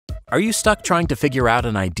Are you stuck trying to figure out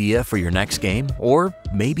an idea for your next game? Or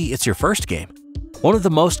maybe it's your first game? One of the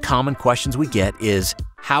most common questions we get is,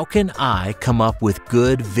 how can I come up with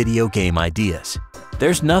good video game ideas?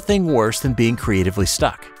 There's nothing worse than being creatively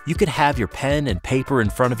stuck. You could have your pen and paper in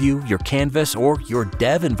front of you, your canvas or your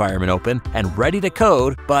dev environment open and ready to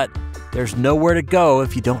code, but there's nowhere to go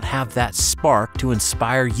if you don't have that spark to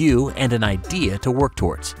inspire you and an idea to work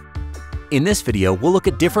towards. In this video, we'll look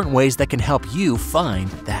at different ways that can help you find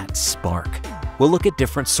that spark. We'll look at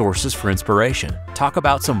different sources for inspiration, talk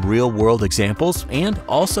about some real-world examples, and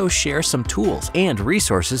also share some tools and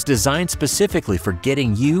resources designed specifically for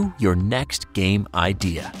getting you your next game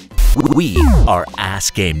idea. We are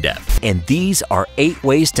Ask Gamedev, and these are 8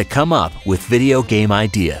 ways to come up with video game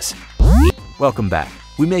ideas. Welcome back.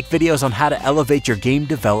 We make videos on how to elevate your game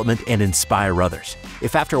development and inspire others.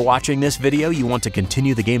 If after watching this video you want to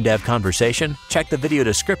continue the game dev conversation, check the video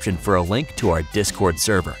description for a link to our Discord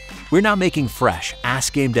server. We're now making fresh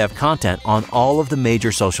Ask Gamedev content on all of the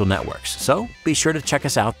major social networks, so be sure to check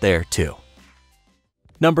us out there too.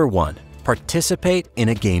 Number 1. Participate in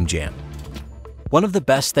a game jam. One of the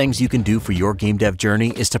best things you can do for your game dev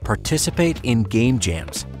journey is to participate in game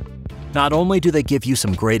jams. Not only do they give you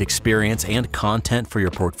some great experience and content for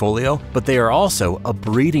your portfolio, but they are also a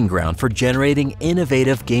breeding ground for generating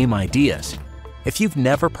innovative game ideas. If you've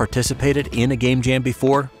never participated in a game jam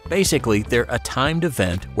before, basically they're a timed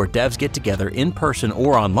event where devs get together in person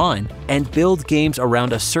or online and build games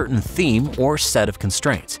around a certain theme or set of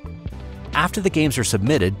constraints. After the games are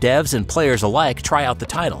submitted, devs and players alike try out the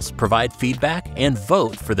titles, provide feedback, and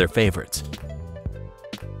vote for their favorites.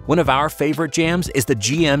 One of our favorite jams is the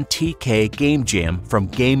GMTK Game Jam from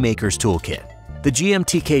Game Maker's Toolkit. The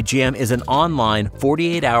GMTK Jam is an online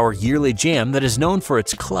 48-hour yearly jam that is known for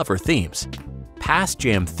its clever themes. Past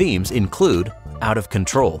jam themes include Out of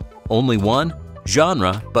Control, Only One,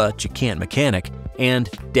 Genre But You Can't Mechanic, and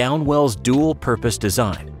Downwell's Dual-Purpose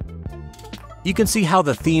Design. You can see how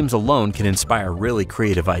the themes alone can inspire really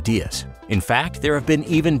creative ideas. In fact, there have been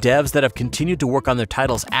even devs that have continued to work on their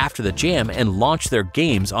titles after the jam and launch their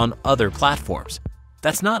games on other platforms.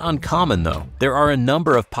 That's not uncommon though. There are a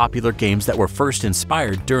number of popular games that were first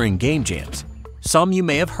inspired during game jams. Some you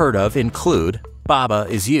may have heard of include Baba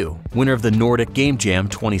Is You, winner of the Nordic Game Jam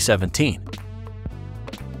 2017.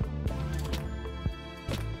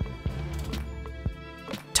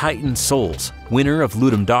 Titan Souls, winner of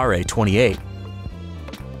Ludum Dare 28.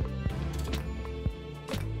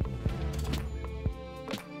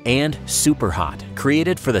 And Superhot,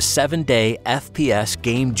 created for the 7-day FPS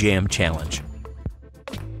Game Jam Challenge.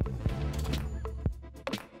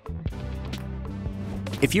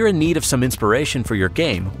 If you're in need of some inspiration for your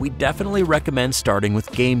game, we definitely recommend starting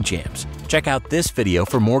with game jams. Check out this video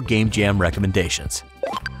for more game jam recommendations.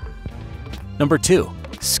 Number 2.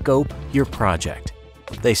 Scope your project.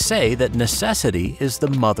 They say that necessity is the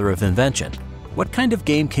mother of invention. What kind of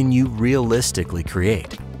game can you realistically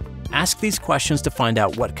create? Ask these questions to find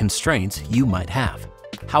out what constraints you might have.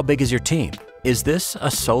 How big is your team? Is this a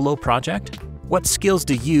solo project? What skills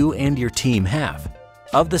do you and your team have?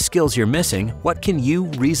 Of the skills you're missing, what can you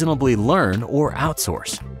reasonably learn or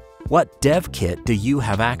outsource? What dev kit do you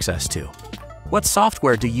have access to? What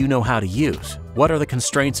software do you know how to use? What are the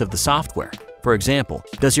constraints of the software? For example,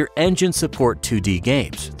 does your engine support 2D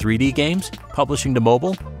games, 3D games, publishing to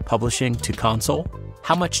mobile, publishing to console?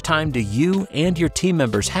 How much time do you and your team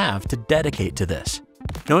members have to dedicate to this?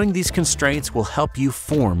 Knowing these constraints will help you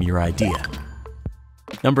form your idea.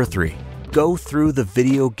 Number 3. Go through the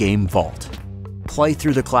video game vault. Play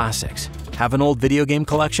through the classics. Have an old video game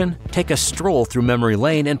collection? Take a stroll through memory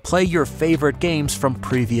lane and play your favorite games from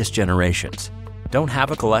previous generations. Don't have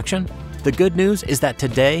a collection? The good news is that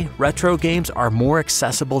today, retro games are more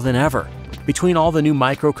accessible than ever. Between all the new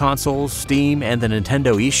microconsoles, Steam, and the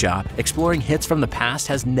Nintendo eShop, exploring hits from the past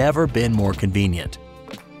has never been more convenient.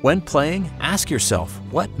 When playing, ask yourself,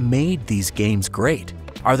 what made these games great?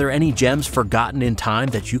 Are there any gems forgotten in time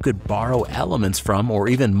that you could borrow elements from or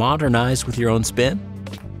even modernize with your own spin?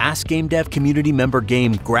 Ask Gamedev community member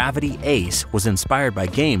game Gravity Ace was inspired by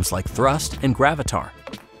games like Thrust and Gravitar.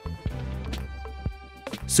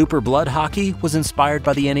 Super Blood Hockey was inspired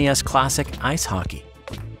by the NES classic Ice Hockey.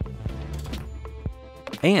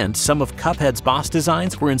 And some of Cuphead's boss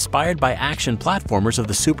designs were inspired by action platformers of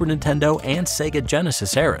the Super Nintendo and Sega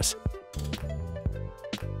Genesis eras.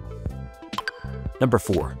 Number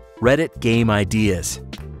 4. Reddit game ideas.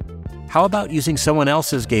 How about using someone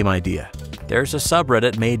else's game idea? There's a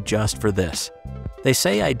subreddit made just for this. They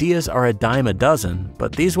say ideas are a dime a dozen,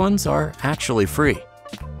 but these ones are actually free.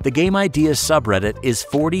 The Game Ideas subreddit is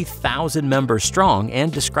 40,000 members strong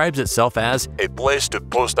and describes itself as a place to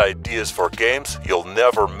post ideas for games you'll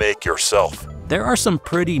never make yourself. There are some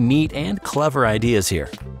pretty neat and clever ideas here.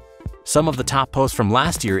 Some of the top posts from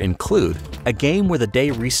last year include a game where the day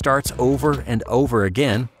restarts over and over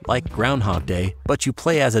again, like Groundhog Day, but you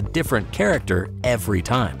play as a different character every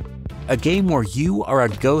time. A game where you are a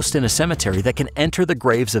ghost in a cemetery that can enter the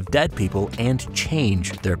graves of dead people and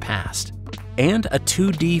change their past. And a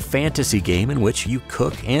 2D fantasy game in which you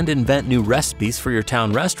cook and invent new recipes for your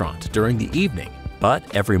town restaurant during the evening. But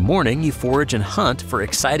every morning you forage and hunt for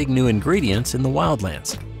exciting new ingredients in the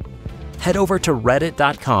wildlands. Head over to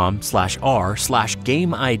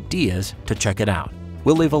reddit.com/r/gameideas to check it out.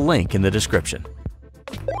 We'll leave a link in the description.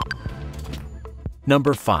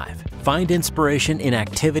 Number 5. Find inspiration in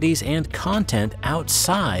activities and content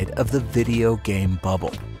outside of the video game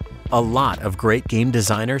bubble. A lot of great game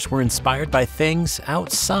designers were inspired by things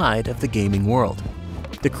outside of the gaming world.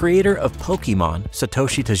 The creator of Pokemon,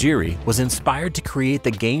 Satoshi Tajiri, was inspired to create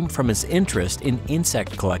the game from his interest in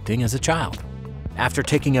insect collecting as a child. After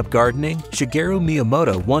taking up gardening, Shigeru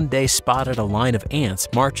Miyamoto one day spotted a line of ants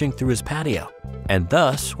marching through his patio, and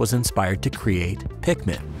thus was inspired to create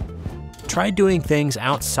Pikmin. Try doing things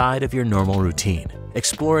outside of your normal routine.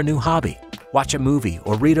 Explore a new hobby. Watch a movie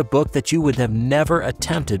or read a book that you would have never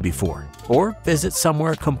attempted before, or visit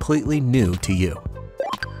somewhere completely new to you.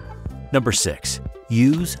 Number 6.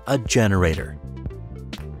 Use a generator.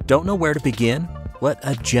 Don't know where to begin? Let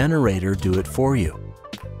a generator do it for you.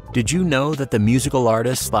 Did you know that the musical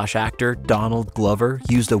artist/actor Donald Glover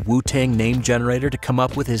used a Wu-Tang name generator to come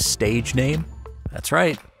up with his stage name? That's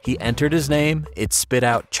right. He entered his name, it spit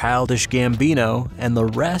out Childish Gambino, and the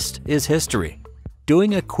rest is history.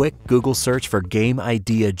 Doing a quick Google search for Game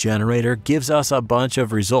Idea Generator gives us a bunch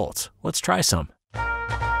of results. Let's try some.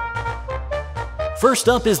 First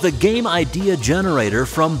up is the Game Idea Generator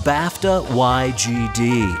from BAFTA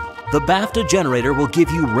YGD. The BAFTA Generator will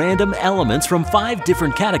give you random elements from 5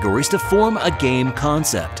 different categories to form a game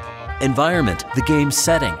concept. Environment, the game's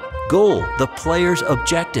setting. Goal, the player's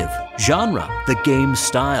objective. Genre, the game's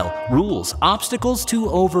style. Rules, obstacles to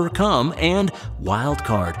overcome. And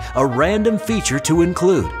wildcard, a random feature to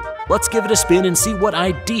include. Let's give it a spin and see what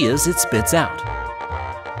ideas it spits out.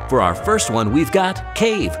 For our first one, we've got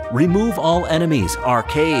Cave, remove all enemies.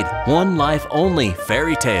 Arcade, one life only.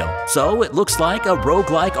 Fairy Tale. So it looks like a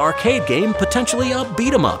roguelike arcade game, potentially a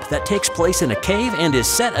beat-em-up that takes place in a cave and is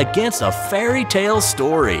set against a fairy tale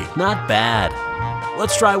story. Not bad.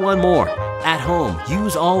 Let's try one more. At home,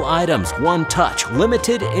 use all items, one touch,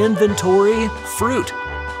 limited inventory, fruit.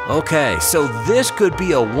 Okay, so this could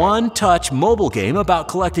be a one-touch mobile game about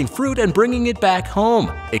collecting fruit and bringing it back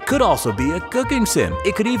home. It could also be a cooking sim.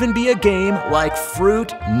 It could even be a game like Fruit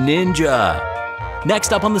Ninja.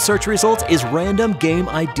 Next up on the search results is Random Game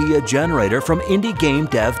Idea Generator from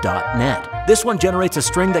indiedev.net. This one generates a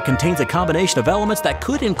string that contains a combination of elements that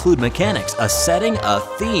could include mechanics, a setting, a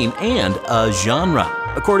theme, and a genre.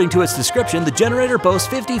 According to its description, the generator boasts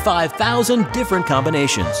 55,000 different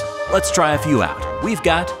combinations. Let's try a few out. We've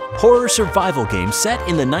got horror survival game set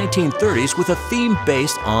in the 1930s with a theme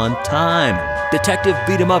based on time. Detective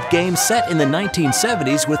beat-em-up game set in the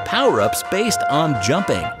 1970s with power-ups based on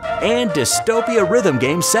jumping. And dystopia rhythm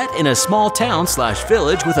game set in a small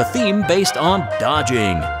town/village with a theme based on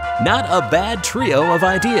dodging. Not a bad trio of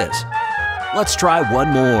ideas. Let's try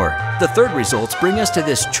one more. The third results bring us to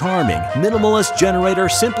this charming, minimalist generator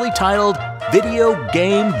simply titled Video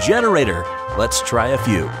Game Generator. Let's try a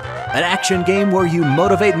few. An action game where you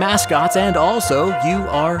motivate mascots and also you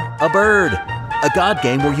are a bird. A god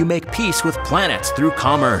game where you make peace with planets through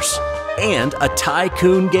commerce. And a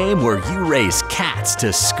tycoon game where you raise cats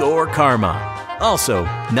to score karma. Also,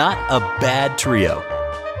 not a bad trio.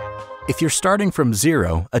 If you're starting from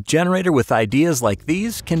zero, a generator with ideas like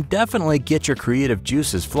these can definitely get your creative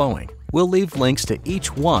juices flowing. We'll leave links to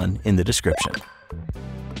each one in the description.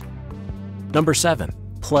 Number 7.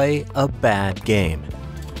 Play a bad game.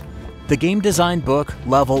 The game design book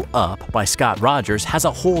Level Up by Scott Rogers has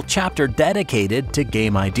a whole chapter dedicated to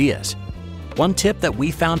game ideas. One tip that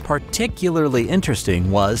we found particularly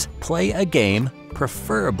interesting was play a game,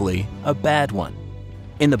 preferably a bad one.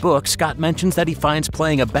 In the book, Scott mentions that he finds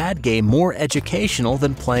playing a bad game more educational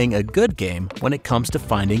than playing a good game when it comes to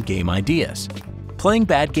finding game ideas. Playing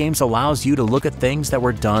bad games allows you to look at things that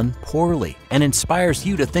were done poorly and inspires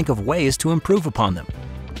you to think of ways to improve upon them.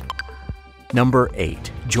 Number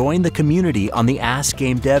 8. Join the community on the Ask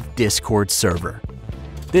Gamedev Discord server.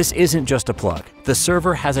 This isn't just a plug. The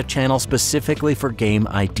server has a channel specifically for game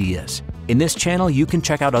ideas. In this channel, you can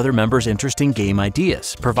check out other members' interesting game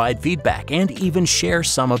ideas, provide feedback, and even share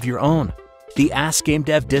some of your own. The Ask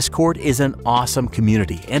Gamedev Discord is an awesome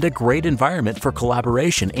community and a great environment for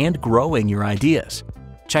collaboration and growing your ideas.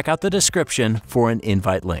 Check out the description for an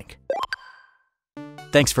invite link.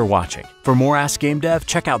 Thanks for watching. For more Ask Gamedev,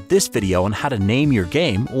 check out this video on how to name your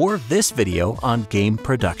game or this video on game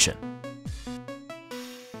production.